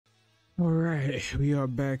All right, we are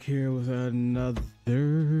back here with another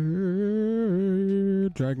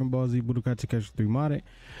Dragon Ball Z Budokai Tenkaichi 3 modded.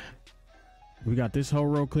 We got this whole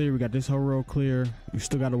row clear. We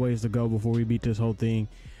still got a ways to go before we beat this whole thing.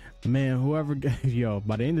 Man, whoever, yo,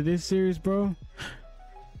 by the end of this series, bro,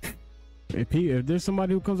 if there's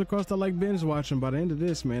somebody who comes across that like binge watching, by the end of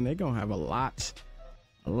this, man, they gonna have a lot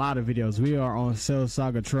of videos. We are on Cell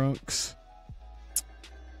Saga Trunks,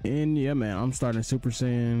 and yeah, man, I'm starting Super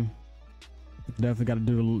Saiyan. Definitely got to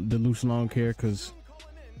do the loose long hair, because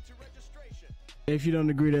if you don't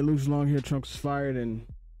agree that loose long hair Trunks is fired, then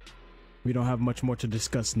we don't have much more to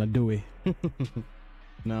discuss, now do we?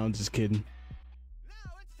 No, I'm just kidding.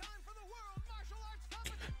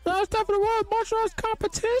 Now it's time for the World Martial Arts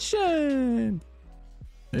Competition.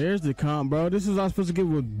 There's the comp, bro. This is what I was supposed to get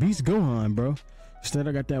with Beast Gohan, bro. Instead,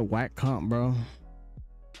 I got that whack comp, bro.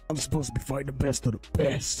 I'm supposed to be fighting the best of the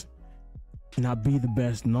best. Not be the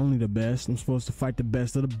best and only the best. I'm supposed to fight the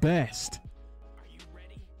best of the best. Are you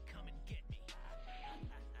ready? Come and get me.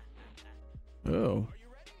 Oh.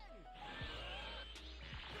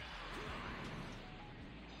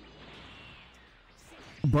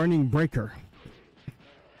 Burning Breaker.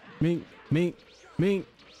 Mink.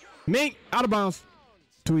 Out of bounds.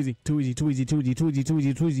 Too easy.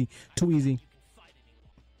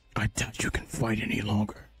 I doubt you can fight any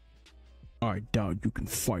longer. I doubt you can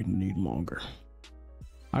fight any longer.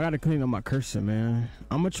 I gotta clean up my cursing, man.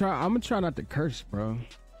 I'm gonna try not to curse, bro.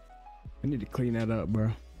 I need to clean that up, bro.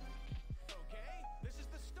 Okay, this is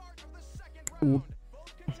the start of the second round.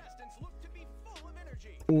 Both contestants look to be full of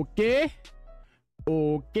energy. Okay.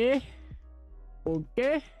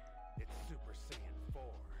 It's Super Saiyan 4.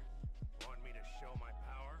 Want me to show my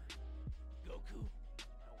power? Goku,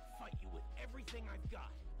 I will fight you with everything I've got.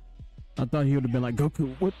 I thought he would have been like,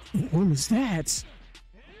 Goku, what was that?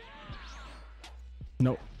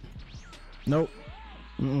 Nope. Not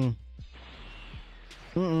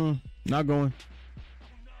going.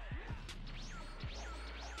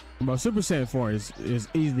 Bro, Super Saiyan 4 is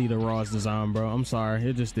easily the rawest design, bro. I'm sorry,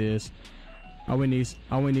 it just is. I win these.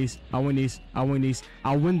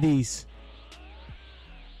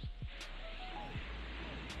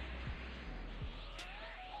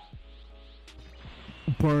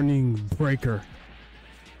 Burning Breaker.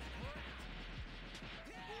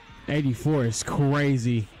 84 is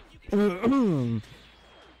crazy. Let's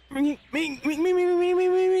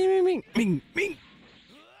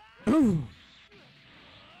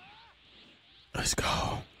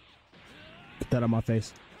go. Get that out of my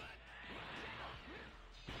face.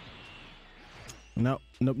 Nope.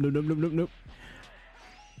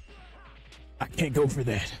 I can't go for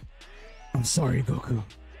that. I'm sorry, Goku,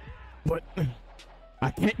 but I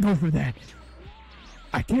can't go for that.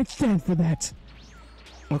 I can't stand for that.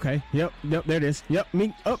 Okay. Yep. There it is. Yep.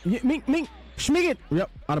 Mink. Up. Mink. Schmig it. Yep.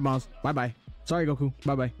 Out of bounds. Bye. Sorry, Goku.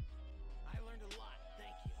 Bye. I learned a lot.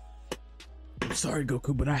 Thank you. I'm sorry,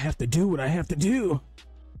 Goku, but I have to do what I have to do.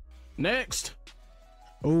 Next.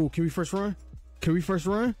 Oh, can we first run? Now this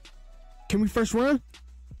will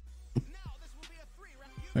be a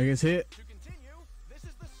 3-round. I guess hit. To continue, this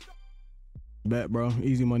is the start. Bet, bro.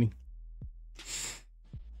 Easy money.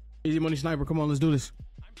 Easy money sniper. Come on, let's do this.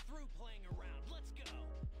 I'm through playing around. Let's go.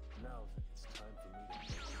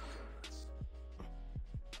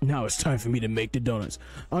 Now it's time for me to make the donuts.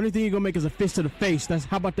 Only thing you're gonna make is a fist to the face.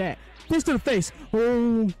 How about that? Fist to the face.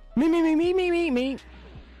 Oh, me.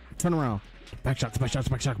 Turn around. Back shots.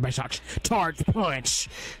 Charge punch.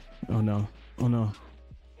 Oh no. I'm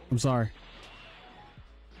sorry.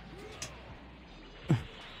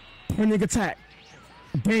 Turning attack.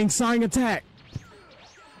 Gang sign attack.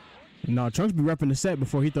 No, Trunks be repping the set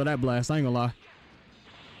before he throw that blast. I ain't gonna lie.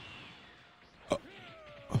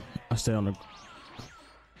 I stay on the.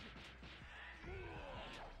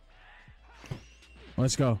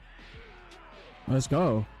 Let's go.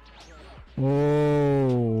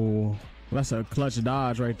 Oh, that's a clutch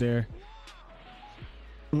dodge right there.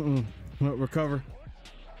 Recover.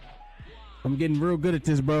 I'm getting real good at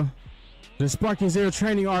this, bro. The Sparking Zero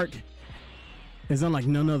training arc is unlike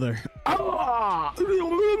none other. Ah!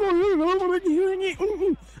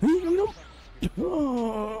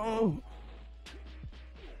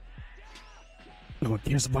 No one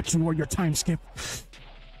cares about you or your time skip.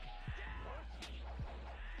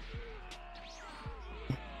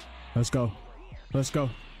 Let's go. Let's go.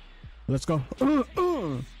 Let's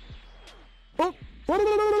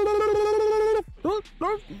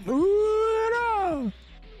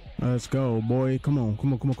go, boy. Come on.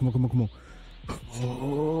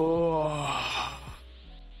 Oh.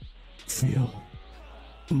 Feel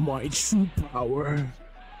my true power.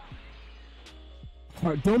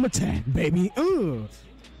 Hard dome attack, baby.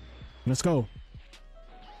 Let's go.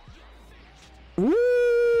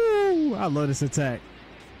 Ooh, I love this attack.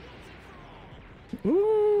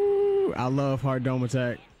 Ooh, I love hard dome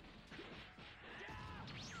attack.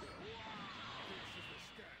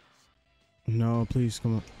 No, please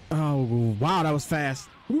come on. Oh, wow, that was fast.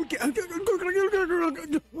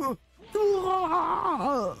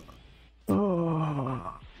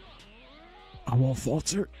 I won't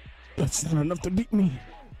falter. That's not enough to beat me.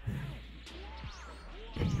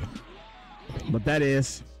 But that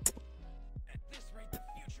is.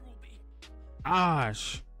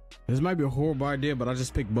 Gosh. This might be a horrible idea, but I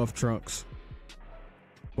just picked buff Trunks.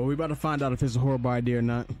 But we about to find out if it's a horrible idea or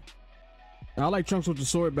not. I like Trunks with the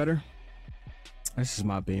sword better. That's just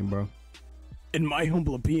my opinion, bro. In my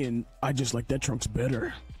humble opinion, I just like that Trunks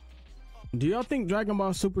better. Do y'all think Dragon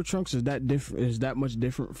Ball Super Trunks is that different? Is that much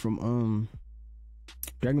different from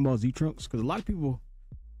Dragon Ball Z Trunks? Because a lot of people,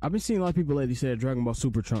 I've been seeing a lot of people lately say that Dragon Ball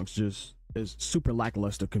Super Trunks just is super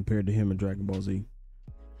lackluster compared to him in Dragon Ball Z.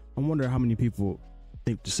 I wonder how many people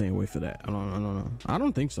think the same way for that. I don't know. I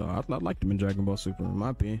don't think so. I liked him in Dragon Ball Super, in my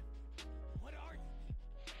opinion.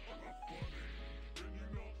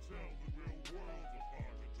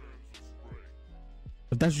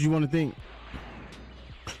 But that's what you want to think.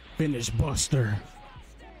 Finish Buster.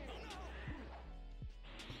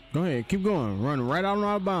 Go ahead, keep going. Run right out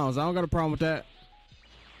of bounds. I don't got a problem with that.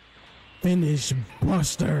 Finish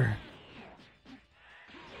Buster.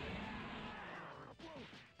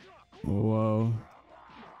 Whoa.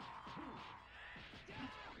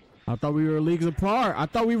 I thought we were leagues apart. I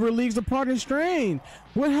thought we were leagues apart in strain.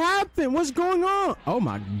 What happened? What's going on? Oh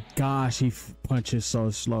my gosh, he punches so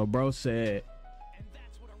slow. Bro said. And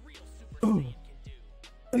that's what a real Super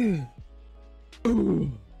Saiyan can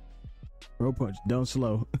do. Bro punch, don't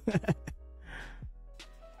slow.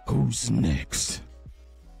 Who's next?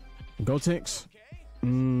 Gotenks?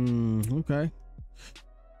 Okay.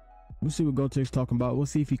 We'll see what Gotenks talking about. We'll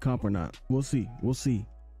see if he comp or not. We'll see. We'll see.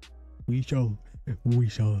 We shall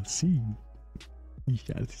see. We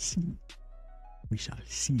shall see. We shall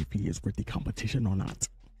see if he is worth the competition or not.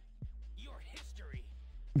 Your history.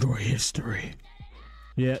 Your history.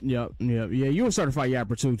 Yeah. You a certified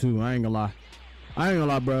yapper too. I ain't gonna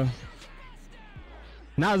lie, bro.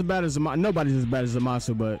 Not as bad as nobody's as bad as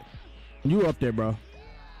Zamasu, but you up there, bro.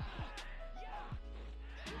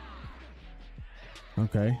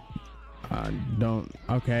 Okay.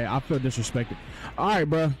 Okay, I feel disrespected. All right,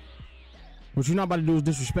 bro. What you're not about to do is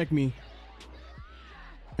disrespect me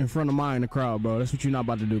in front of mine in the crowd, bro. That's what you're not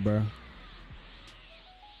about to do, bro.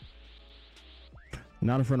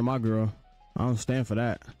 Not in front of my girl. I don't stand for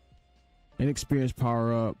that. Inexperienced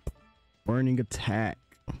power up. Burning attack.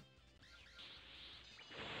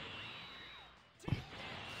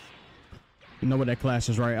 Know what that class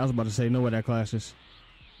is, right? I was about to say, know what that class is.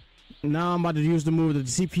 Now I'm about to use the move that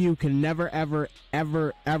the CPU can never, ever,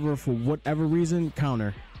 for whatever reason,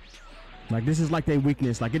 counter. Like, this is like their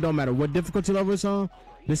weakness. Like, it don't matter what difficulty level it's on.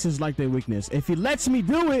 This is like their weakness. If he lets me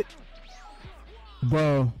do it,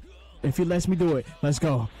 bro, if he lets me do it, let's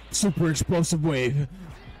go. Super explosive wave.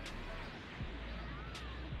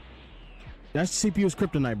 That's the CPU's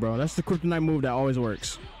kryptonite, bro. That's the kryptonite move that always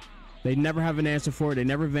works. They never have an answer for it. They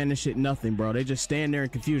never vanish it. Nothing, bro. They just stand there in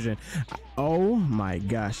confusion. Oh my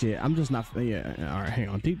gosh, yeah. I'm just not. Yeah. All right, hang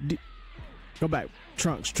on. Go back.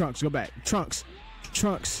 Trunks. Go back. Trunks.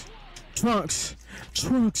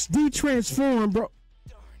 De-transform, bro.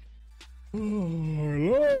 Oh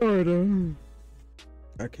Lord.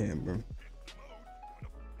 I can't, bro.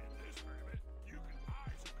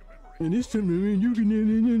 In this tournament, you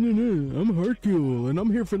can. I'm Hercule, and I'm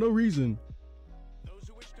here for no reason.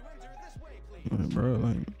 Bro,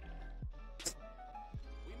 like,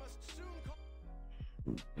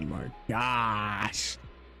 oh my gosh,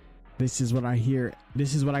 this is what I hear.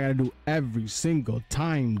 This is what I gotta do every single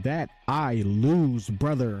time that I lose,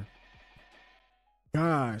 brother.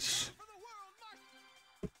 Gosh,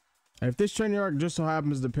 if this training arc just so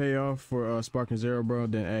happens to pay off for Sparking Zero, bro,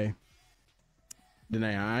 then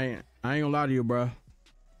I ain't gonna lie to you, bro.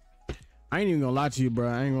 I ain't even gonna lie to you, bro.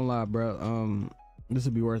 I ain't gonna lie, bro. This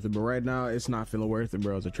would be worth it, but right now it's not feeling worth it,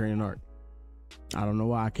 bro. It's a training arc. I don't know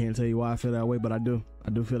why. I can't tell you why I feel that way, but I do. I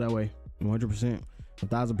do feel that way. 100%,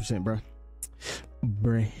 1000%, bro.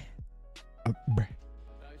 Bruh.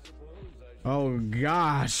 Oh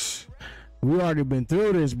gosh, we already been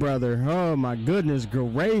through this, brother. Oh my goodness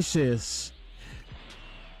gracious.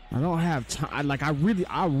 I don't have time. Like, I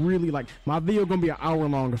really like my video gonna be an hour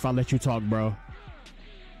long if I let you talk, bro.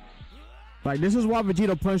 Like, this is why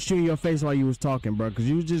Vegeta punched you in your face while you was talking, bro. Because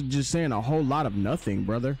you was just saying a whole lot of nothing,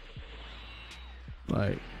 brother.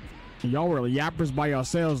 Like, y'all were yappers by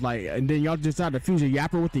yourselves, like, and then y'all decided to fuse a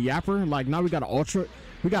yapper with the yapper. Like, now we got a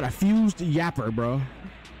fused yapper, bro.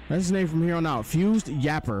 That's his name from here on out. Fused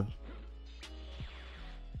yapper.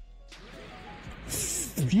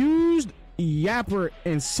 Fused yapper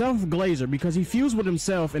and self-glazer, because he fused with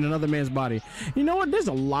himself in another man's body. You know what? There's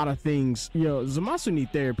a lot of things. Yo, Zamasu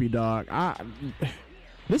need therapy, dog.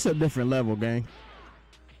 This is a different level, gang.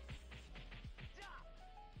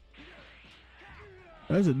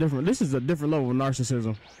 This is a different level of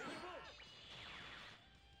narcissism.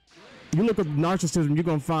 You look up narcissism, you're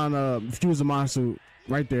gonna find Fuse Zamasu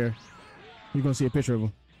right there. You're gonna see a picture of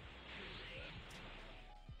him.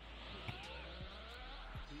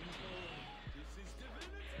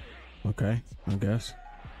 Okay, I guess.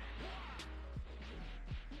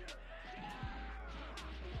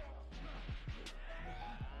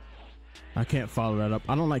 I can't follow that up.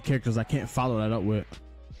 I don't like characters I can't follow that up with.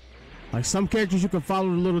 Like, some characters you can follow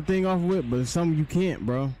the little thing off with, but some you can't,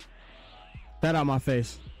 bro. That out my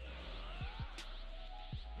face.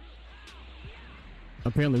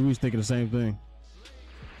 Apparently we was thinking the same thing.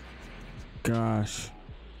 Gosh.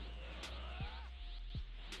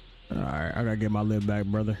 Alright, I gotta get my lid back,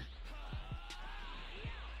 brother.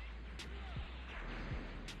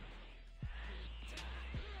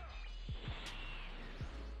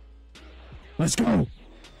 Let's go.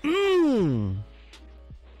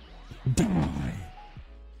 Die.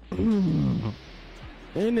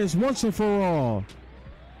 And it's once and for all.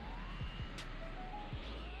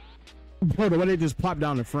 Bro, the way they just pop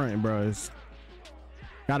down the front, bro, it's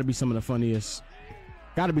gotta be some of the funniest.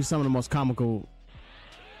 Gotta be some of the most comical.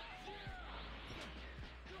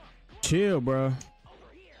 Chill, bro.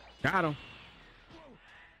 Got him.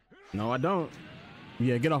 No, I don't.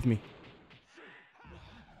 Yeah, get off me.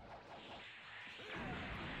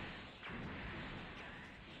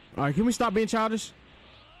 All right, can we stop being childish?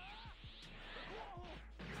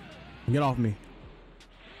 Get off me.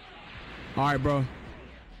 All right, bro.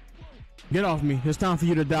 Get off me. It's time for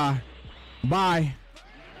you to die. Bye.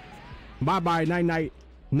 Bye-bye. Night-night.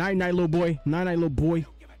 Night-night, little boy. Night-night, little boy.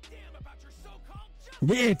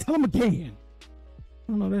 Yeah, tell him again.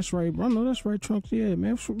 I know that's right, bro. I know that's right, Trunks. Yeah,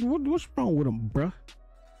 man. What's wrong with him, bro?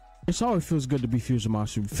 It's always feels good to be Fuse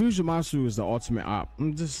Zamasu. Fuse Zamasu is the ultimate op.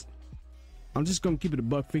 I'm just gonna keep it a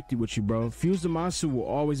 $150 with you, bro. Fuse Zamasu will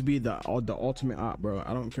always be the ultimate op, bro.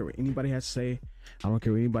 I don't care what anybody has to say. I don't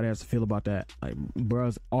care what anybody has to feel about that. Like,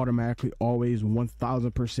 bruh's automatically always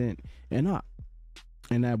 1000% and up,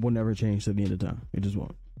 and that will never change to the end of time. It just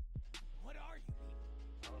won't. What are you?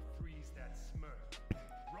 I'll freeze that smirk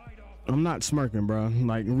right off. I'm not smirking, bro.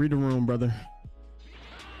 Like, read the room, brother.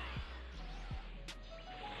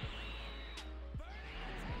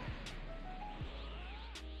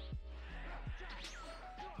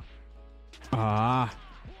 Ah.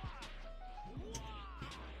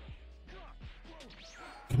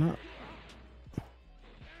 Can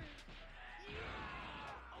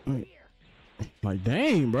I? Like,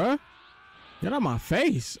 dang, bro. Get out my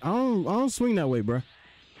face. I don't swing that way, bro.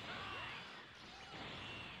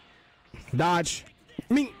 Dodge.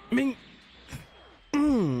 Ming, ming.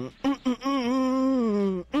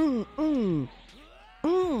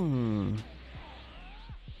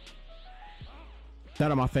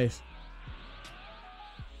 That out my face.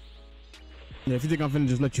 Yeah, if you think I'm finna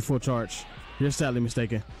just let you full charge, you're sadly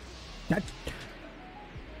mistaken.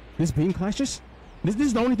 This beam clashes? This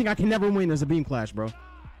is the only thing I can never win as a beam clash, bro.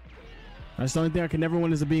 That's the only thing I can never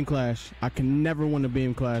win as a beam clash. I can never win a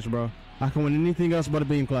beam clash, bro. I can win anything else but a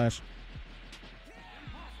beam clash.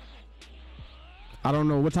 I don't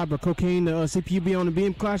know what type of cocaine the CPU be on the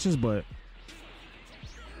beam clashes, but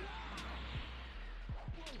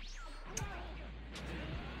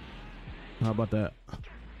how about that?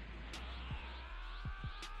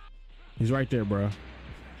 He's right there, bro.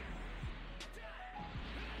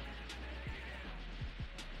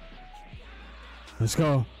 Let's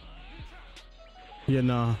go. Yeah,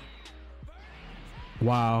 nah.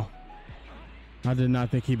 Wow. I did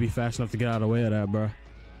not think he'd be fast enough to get out of the way of that, bro.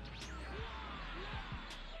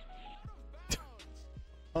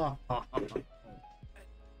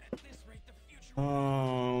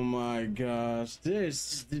 Oh my gosh.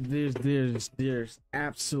 There's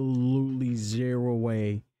absolutely zero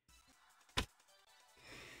way.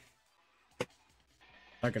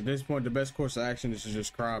 Like, at this point, the best course of action is to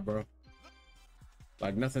just cry, bro.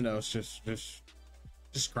 Like, nothing else. Just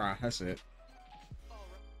cry. That's it.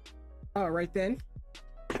 All right then.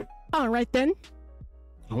 All right then.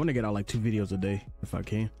 I want to get out like 2 videos a day if I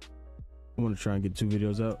can. I want to try and get 2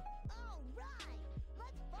 videos out.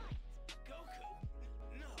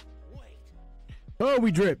 Oh,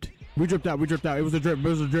 we dripped. We dripped out. We dripped out. It was a drip. It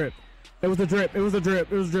was a drip. It was a drip. It was a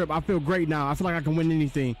drip. It was a drip. I feel great now. I feel like I can win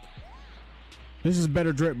anything. This is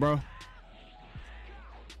better drip, bro.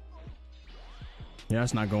 Yeah,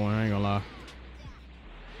 that's not going. I ain't gonna lie.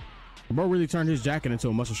 Bro really turned his jacket into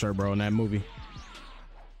a muscle shirt, bro, in that movie.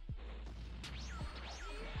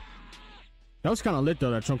 That was kind of lit,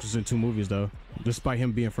 though, that Trunks was in 2 movies, though. Despite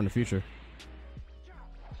him being from the future.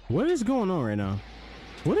 What is going on right now?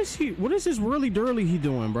 What is this really dirly he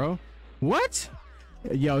doing, bro? What?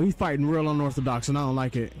 Yo, he's fighting real unorthodox, and I don't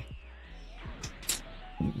like it.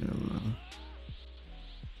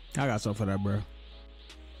 I got something for that, bro.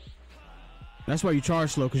 That's why you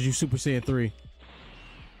charge slow, because you Super Saiyan 3.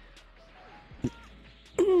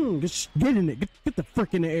 Get in it. Get the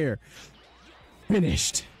frick in the air.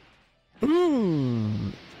 Finished. Finished.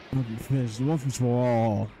 One for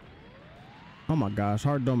all. Oh my gosh.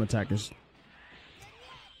 Hard dome attackers.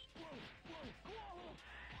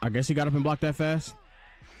 I guess he got up and blocked that fast.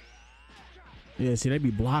 Yeah, see, they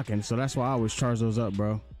be blocking, so that's why I always charge those up,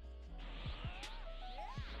 bro.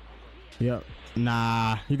 Yep.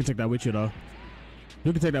 Nah, you can take that with you, though.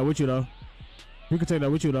 You can take that with you, though. You can take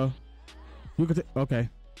that with you, though. You can take... Okay.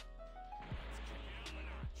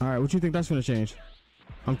 All right, what you think that's gonna change?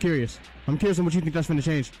 I'm curious. I'm curious on what you think that's gonna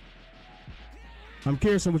change. I'm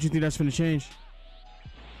curious on what you think that's gonna change.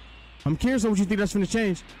 I'm curious on what you think that's gonna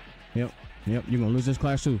change. Yep. Yep, you're gonna lose this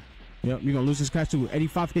class too. Yep, you're gonna lose this class too.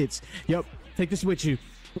 85 hits. Yep, take this with you.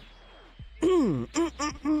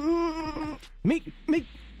 Meek.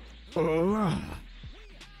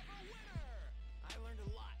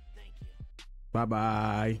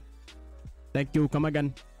 Bye-bye. Thank you. Come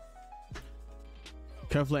again.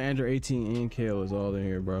 Kefla, Andrew, 18, and Kale is all in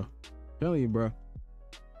here, bro. Telling you, bro.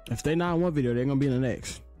 If they not in one video, they're gonna be in the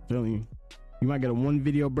next. Telling you. You might get a 1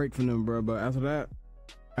 video break from them, bro. But after that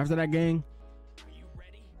gang. Are you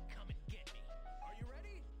ready? Come and get me. Are you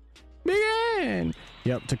ready? Begin.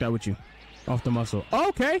 Yep, took that with you. Off the muscle.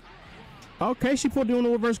 Okay. Okay, she put doing a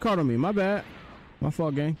reverse card on me. My bad. My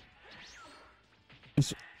fault, gang.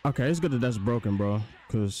 Okay, it's good that that's broken, bro.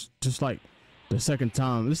 Cause just like the second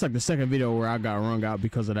time, this is like the second video where I got wrung out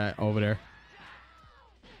because of that over there.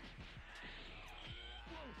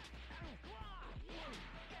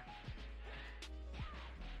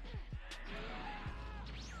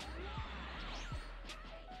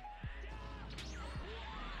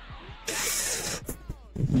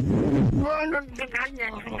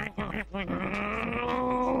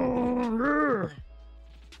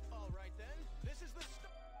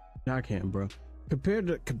 I can't, bro. Compared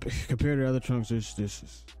to other Trunks, this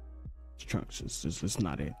is Trunks. It's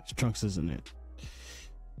not it. Trunks isn't it.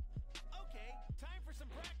 Okay, time for some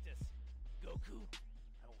practice. Goku,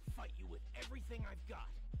 I will fight you with everything I've got.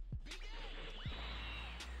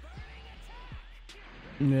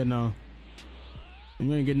 Yeah, no.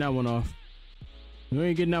 You ain't getting that one off. You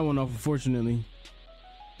ain't getting that one off, unfortunately.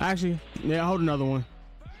 Actually, yeah, hold another one.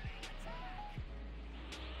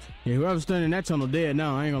 Yeah, whoever's standing in that tunnel dead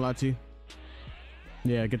now. I ain't gonna lie to you.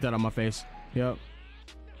 Yeah, get that out of my face. Yep.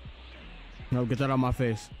 No, get that out of my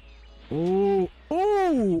face. Ooh,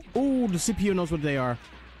 ooh, ooh, the CPU knows what they are.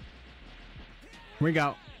 Ring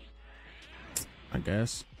out. I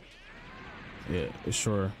guess. Yeah,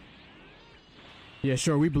 sure. Yeah,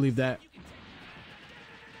 sure, we believe that.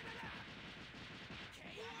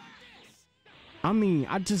 I mean,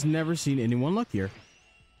 I just never seen anyone luckier.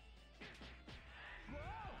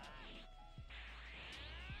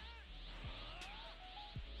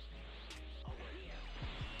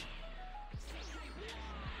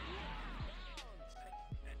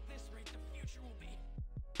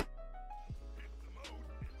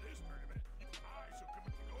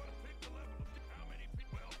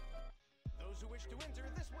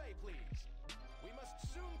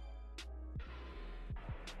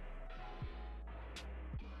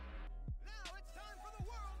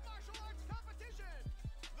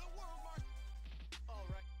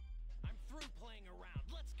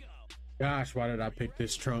 Gosh, why did I pick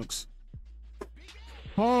this Trunks?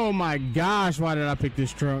 Oh my gosh, why did I pick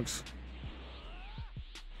this Trunks?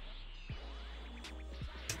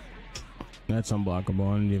 That's unblockable.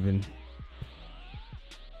 I didn't even.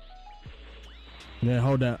 Yeah,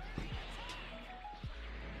 hold that.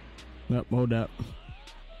 Yep, hold that.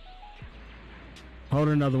 Hold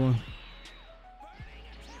another one.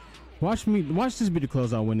 Watch this be the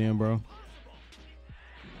closeout win in, bro.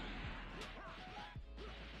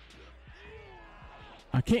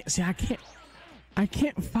 I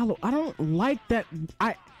can't follow. I don't like that.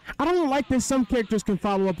 I don't like that some characters can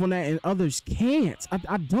follow up on that and others can't.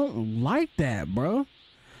 I don't like that, bro.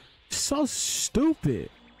 So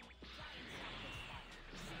stupid.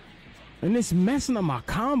 And it's messing up my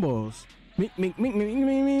combos. Mink, mink, mink, mink, mink,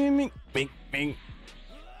 mink, mink, mink, mink,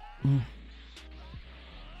 mink.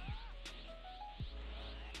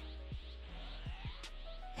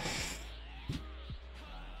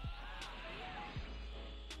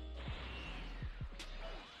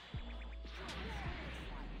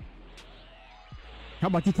 How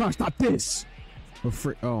about you try to stop this?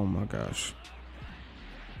 Oh my gosh.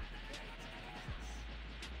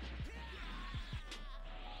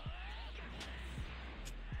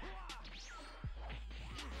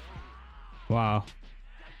 Wow.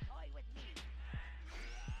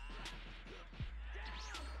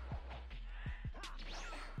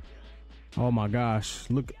 Oh my gosh.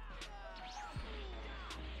 Look.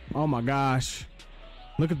 Oh my gosh.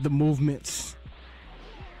 Look at the movements.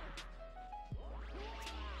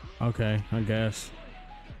 Okay, I guess.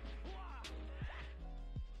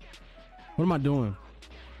 What am I doing?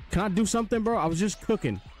 Can I do something, bro? I was just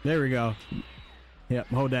cooking. There we go. Yep,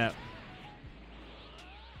 hold that.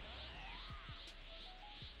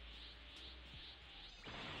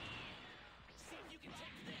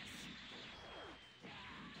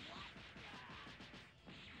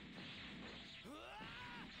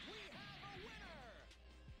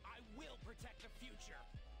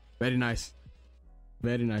 Very nice.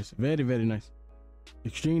 Very nice. Very, very nice.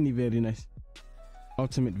 Extremely very nice.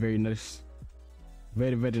 Ultimate very nice.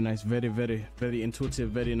 Very, very nice. Very, very, very intuitive.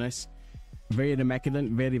 Very nice. Very immaculate.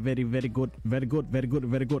 Very, very, very good. Very good. Very good.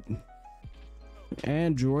 Very good.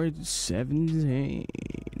 Android 17.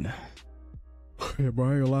 Yeah, bro,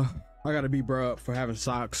 I ain't gonna lie. I gotta beat bro up for having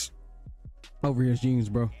socks over his jeans,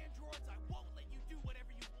 bro.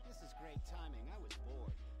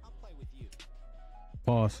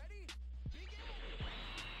 Pause.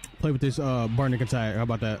 Play with this burning attack. How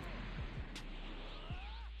about that?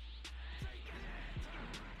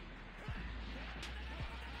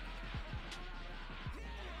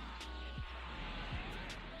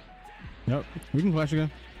 Yep, we can clash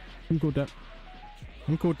again. I'm cool with that.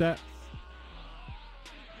 I'm cool with that.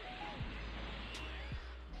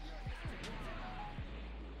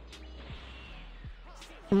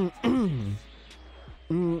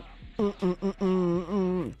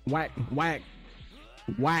 Whack, whack,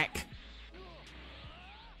 whack.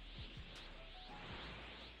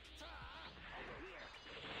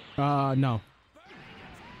 No.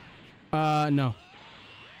 No.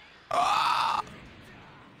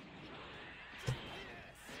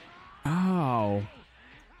 Ow.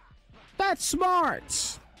 That's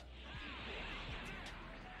smart.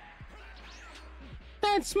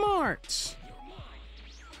 That's smart.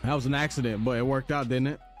 That was an accident, but it worked out, didn't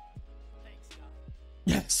it?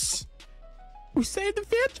 Yes. We saved the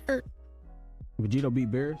future. Vegito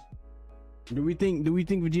beat Beerus? Do we think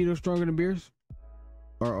Vegito's stronger than Beerus?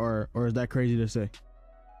 Or is that crazy to say?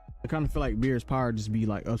 I kind of feel like Beerus' power just be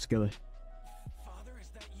like upscaling. Father, is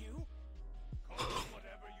that you? Call it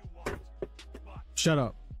whatever you want. But Shut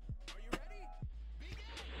up. are you ready?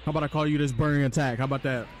 How about I call you this burning attack? How about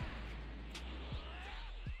that?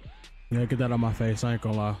 Yeah, get that on my face. I ain't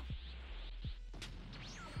gonna lie.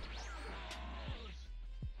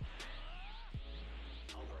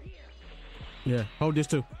 Yeah, hold this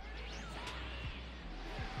too.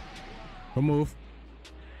 Go move.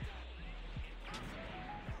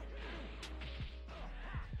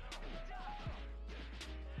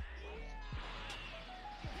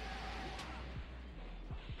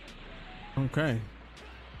 Okay.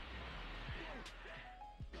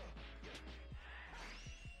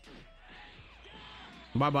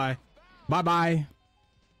 Bye bye. Bye bye.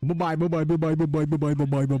 Bye bye. Bye bye. Bye bye. Bye bye. Bye bye. Bye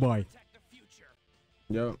bye. Bye bye. Protect the future.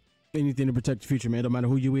 Yep. Anything to protect the future, man. Don't matter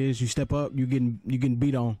who you is, you step up, you getting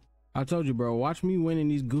beat on. I told you, bro. Watch me win in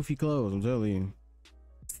these goofy clothes. I'm telling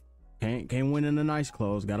you. Can't win in the nice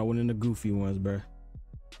clothes. Gotta win in the goofy ones, bro.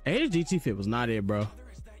 Hey, his GT fit was not it, bro. Father,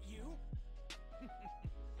 is that you?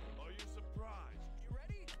 Are you surprised? You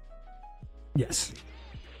ready? Yes.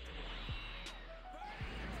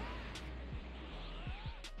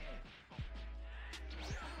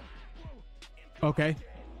 Okay.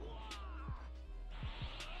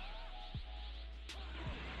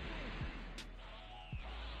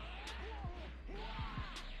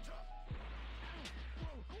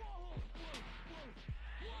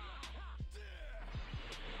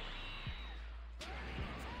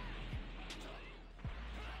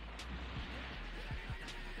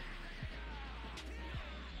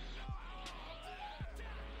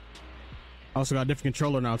 I also got a different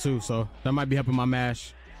controller now too, so that might be helping my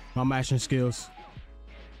mashing skills.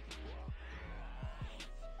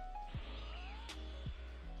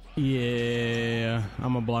 Yeah,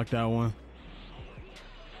 I'm gonna block that one.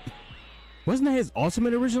 Wasn't that his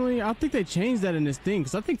ultimate originally? I think they changed that in this thing,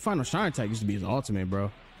 because I think Final Shine Attack used to be his ultimate,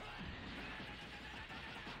 bro.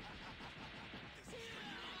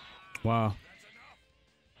 Wow.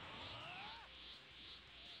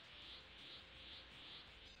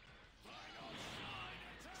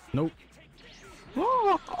 Nope.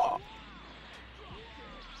 Oh.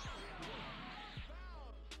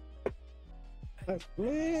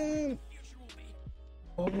 Man.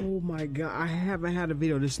 Oh my god, I haven't had a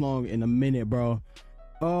video this long in a minute, bro.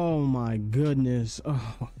 Oh my goodness.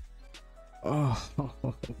 Oh,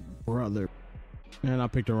 brother. Man, I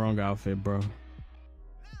picked the wrong outfit, bro.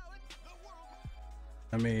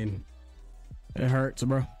 I mean, it hurts,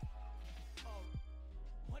 bro.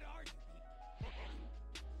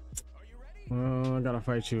 Oh, I gotta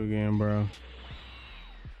fight you again, bro.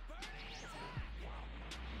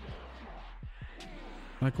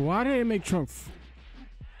 Like, why did it make Trump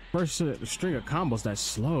first string of combos that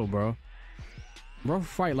slow, bro? Bro,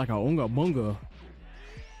 fight like a unga bunga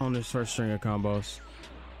on this first string of combos.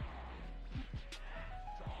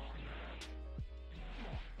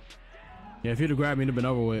 Yeah, if he'd have grabbed me, it'd have been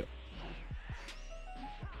over with.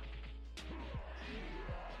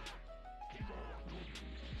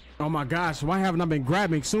 Oh my gosh, why haven't I been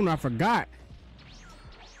grabbing sooner? I forgot.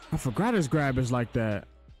 I forgot his grab is like that.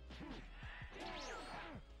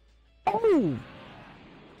 Oh!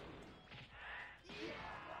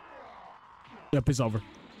 Yep, it's over.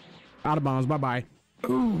 Out of bounds. Bye-bye.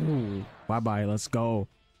 Ooh. Bye-bye. Let's go.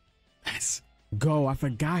 Let's go. I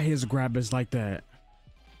forgot his grab is like that.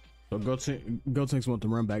 So go takes one to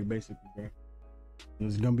run back, basically, bro.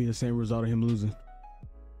 It's gonna be the same result of him losing.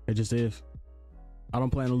 It just is. I don't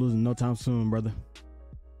plan on losing no time soon, brother.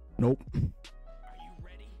 Nope. Are you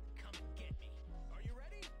ready? Come and get me. Are you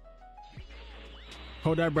ready?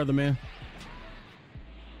 Hold that, brother, man.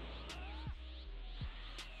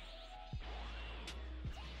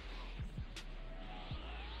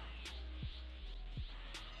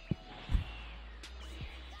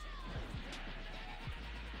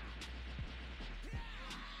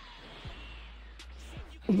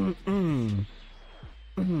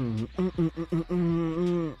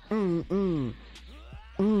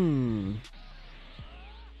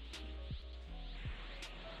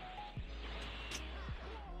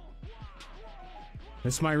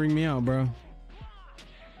 This might ring me out, bro.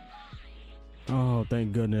 Oh,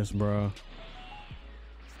 thank goodness, bro.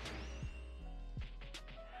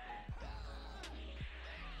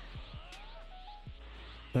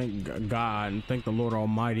 Thank God and thank the Lord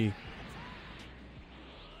Almighty.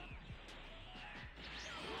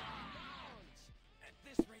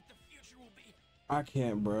 I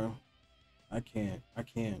can't, bro. I can't. I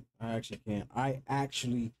actually can't. I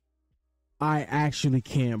actually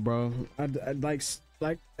can't, bro.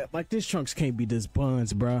 Like this Trunks can't be this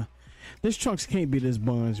buns, bro. This Trunks can't be this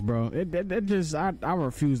buns, bro. It just I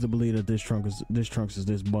refuse to believe that this Trunks is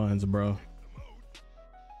this buns, bro.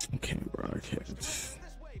 I can't, bro. I can't.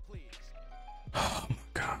 Oh my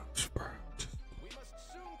gosh, bro.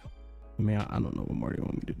 I mean, I don't know what more you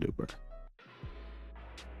want me to do, bro.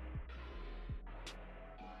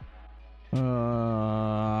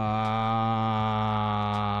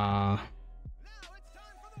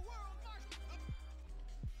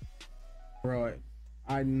 Bro,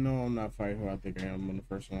 I know I'm not fighting who I think I am on the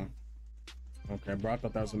first one. Okay, bro, I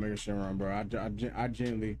thought that was a Mega Shin run, bro. I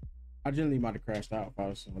genuinely might have crashed out if I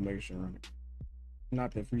was on the Mega Shin run.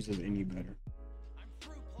 Not that Frieza's any better. I'm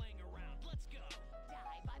through playing around. Let's go.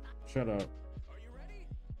 Shut up. Are you ready?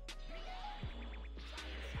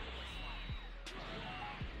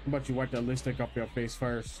 How about you wipe that lipstick off your face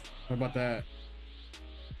first? How about that?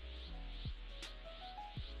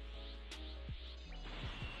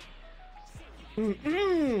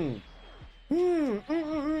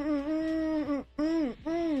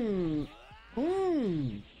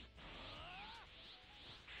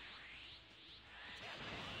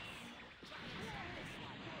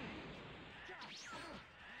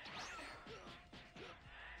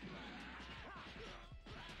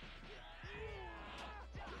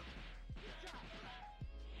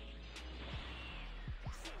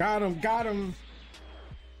 Got him.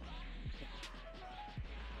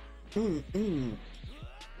 I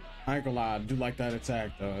ain't gonna lie, I do like that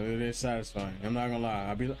attack though. It is satisfying. I'm not gonna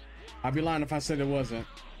lie. I'd be lying if I said it wasn't.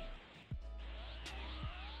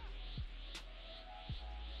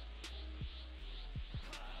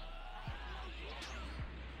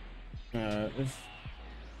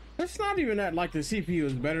 It's not even that like the CPU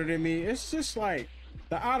is better than me. It's just like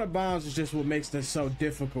the out of bounds is just what makes this so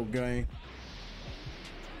difficult, gang.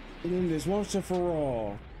 And then this once and for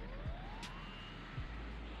all.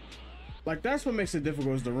 Like, that's what makes it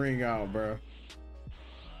difficult, is the ring out, bro.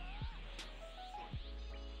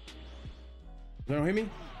 They don't hit me?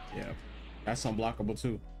 Yeah. That's unblockable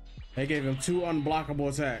too. They gave him 2 unblockable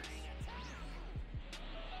attacks.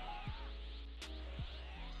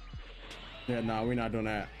 Yeah, no, we're not doing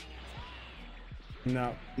that.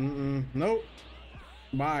 No. Nope.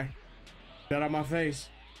 Bye. Get out my face.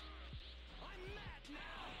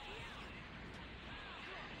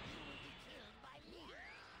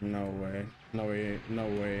 No way. No way. No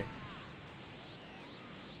way.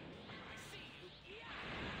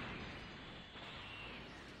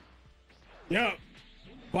 Yep.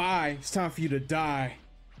 Bye. It's time for you to die.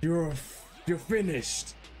 You're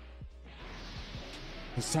finished.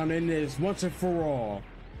 It's time to end this once and for all.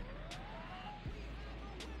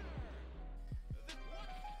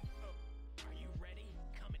 Are you ready?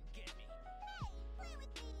 Come and get me.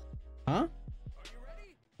 Huh? Are you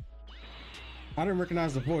ready? I didn't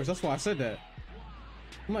recognize the voice. That's why I said that.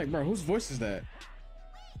 I'm like, bro, whose voice is that?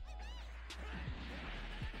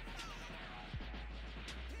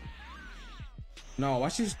 No, why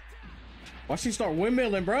she start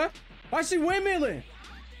windmilling, bruh? Why she windmilling?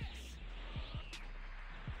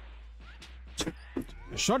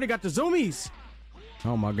 Shorty got the zoomies.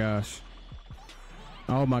 Oh my gosh.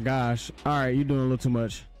 Oh my gosh. All right, you're doing a little too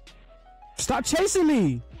much. Stop chasing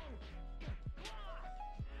me.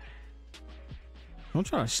 Don't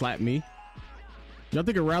try to slap me. Y'all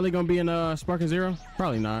think a rally gonna be in Sparking Zero?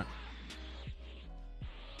 Probably not.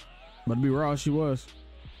 But to be raw, she was.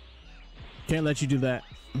 Can't let you do that.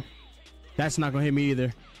 That's not gonna hit me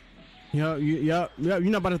either. Yup, you're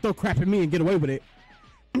not about to throw crap at me and get away with it.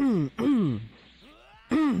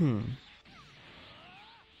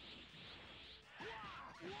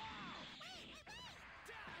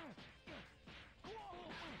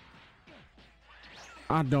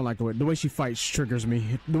 I don't like the way she fights triggers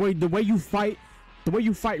me. The way you fight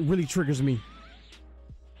really triggers me.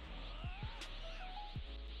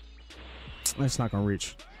 That's not gonna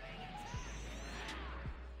reach.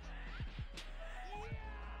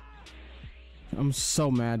 I'm so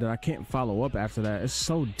mad that I can't follow up after that. It's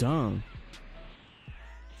so dumb.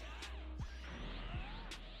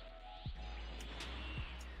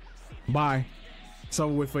 Bye. It's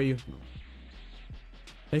over with for you.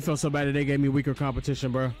 They felt so bad that they gave me weaker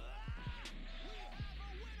competition, bro.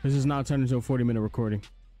 This is now turned into a 40-minute recording.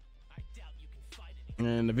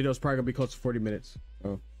 And the video's probably gonna be close to 40 minutes.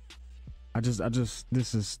 Oh.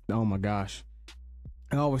 This is, oh my gosh.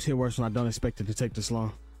 I always hit worse when I don't expect it to take this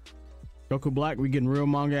long. Goku Black, we getting real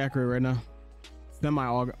manga accurate right now. Semi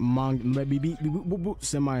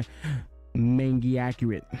manga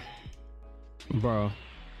accurate.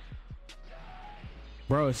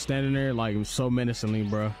 Bro is standing there like so menacingly,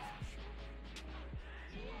 bro.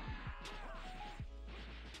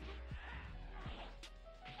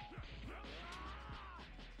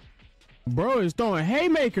 Bro is throwing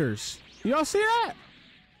haymakers. Y'all see that?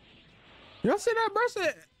 Y'all see that, bro?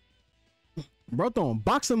 Bro throwing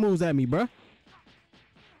boxing moves at me, bro.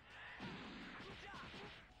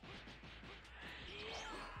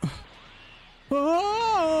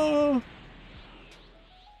 Oh!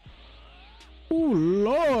 Oh,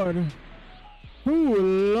 Lord. Oh,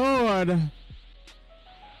 Lord.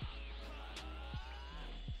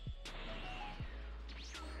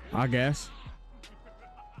 I guess.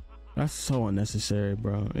 That's so unnecessary,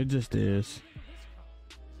 bro. It just is.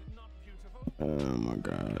 Oh my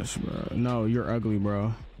gosh, bro. No, you're ugly,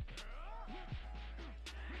 bro.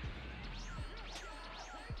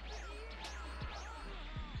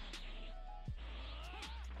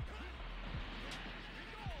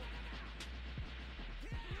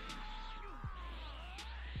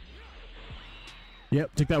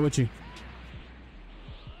 Yep, take that with you.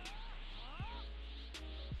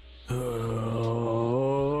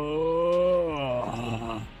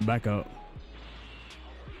 Back up.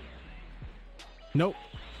 Nope,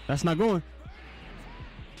 that's not going.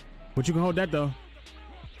 But you can hold that though.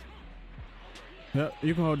 Yep,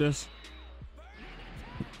 you can hold this.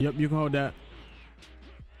 Yep, you can hold that.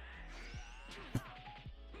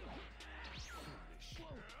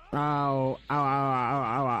 Ow, ow, ow,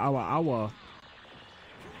 ow, ow, ow, ow.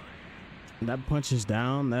 That punches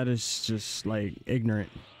down. That is just like ignorant.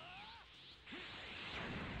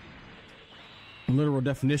 Literal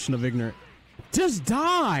definition of ignorant. Just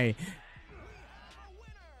die.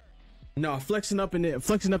 No, flexing up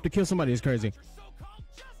to kill somebody is crazy.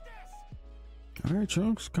 All right,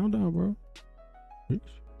 Trunks, calm down, bro.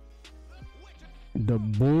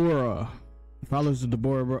 Deborah. If I lose to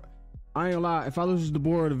Deborah, bro, I ain't gonna lie. If I lose to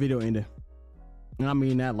Deborah, the video ended. And I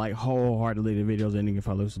mean that like wholeheartedly. The video's ending if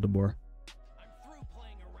I lose to Deborah. I'm through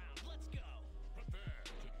playing around. Let's go.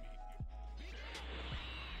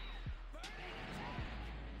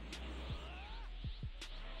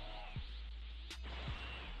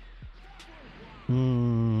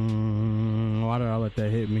 Why did I let that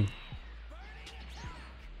hit me?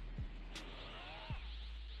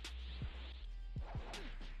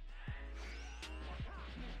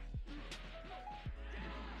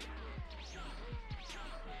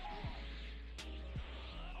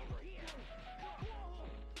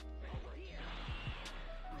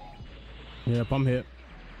 Yep, I'm hit.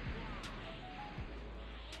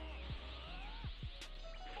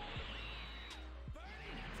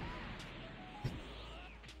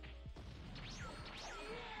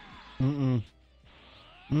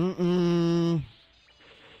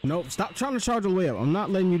 Nope, stop trying to charge the way up. I'm not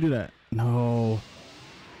letting you do that. No.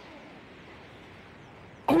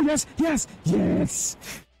 Oh, yes, yes, yes.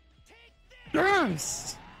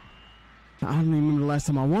 Yes. I don't even remember the last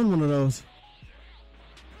time I won one of those.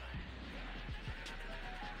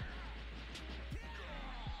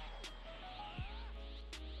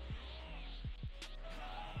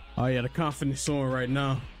 Oh yeah, the confidence soaring right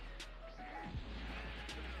now.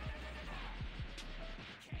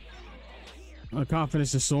 The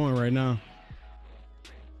confidence is soaring right now.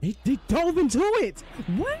 He dove into it.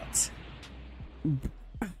 What?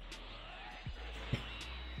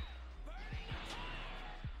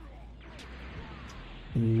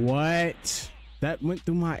 What? That went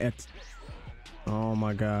through my. Oh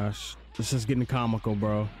my gosh, this is getting comical,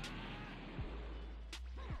 bro.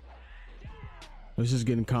 This is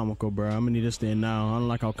getting comical, bro. I'm gonna need this thing now. I don't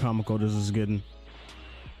like how comical this is getting.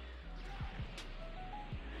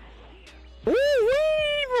 Ooh,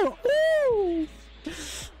 ooh.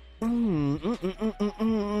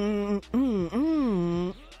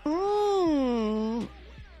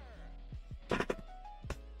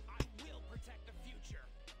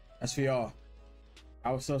 That's for y'all.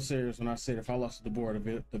 I was so serious when I said if I lost the board of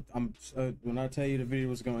it, when I tell you the video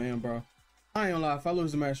was gonna end, bro. I ain't gonna lie, if I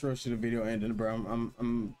lose the match rush to the video ending, bro,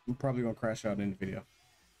 I'm probably gonna crash out in the video.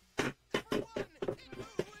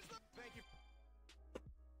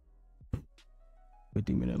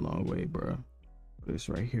 50-minute long way, bro. This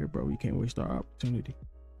right here, bro. We can't waste our opportunity.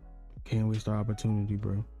 Can't waste our opportunity,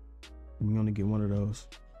 bro. We only get one of those.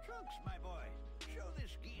 Trunks, my boy. Show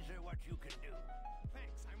this geezer what you can do.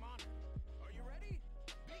 Thanks, I'm honored. Are you ready?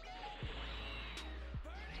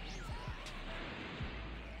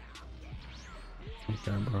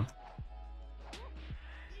 Okay, bro.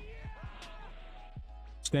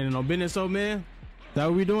 Standing on business, old man. Is that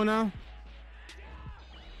what we doing now?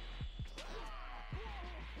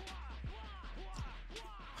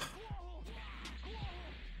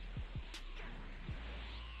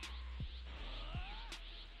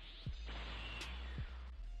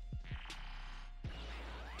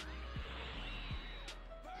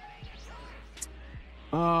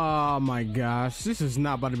 Oh my gosh, this is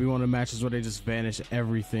not about to be one of the matches where they just vanish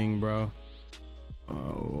everything, bro.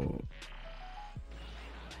 Oh,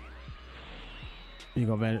 you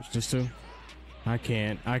gonna vanish this too? I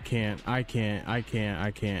can't.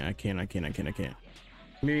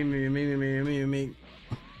 Me.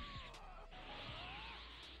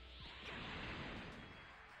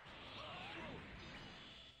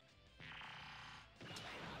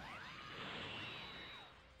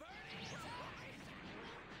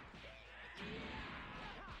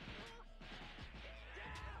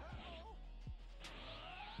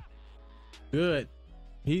 Good.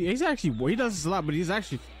 He actually does this a lot, but he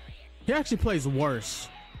actually plays worse.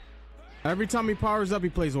 Every time he powers up, he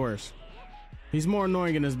plays worse. He's more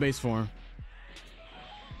annoying in his base form.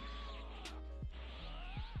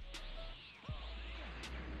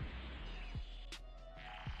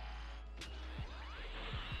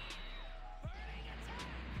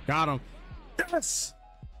 Got him. Yes.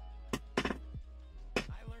 I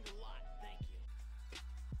learned a lot. Thank you.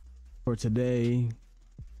 For today,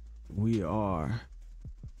 we are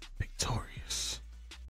victorious.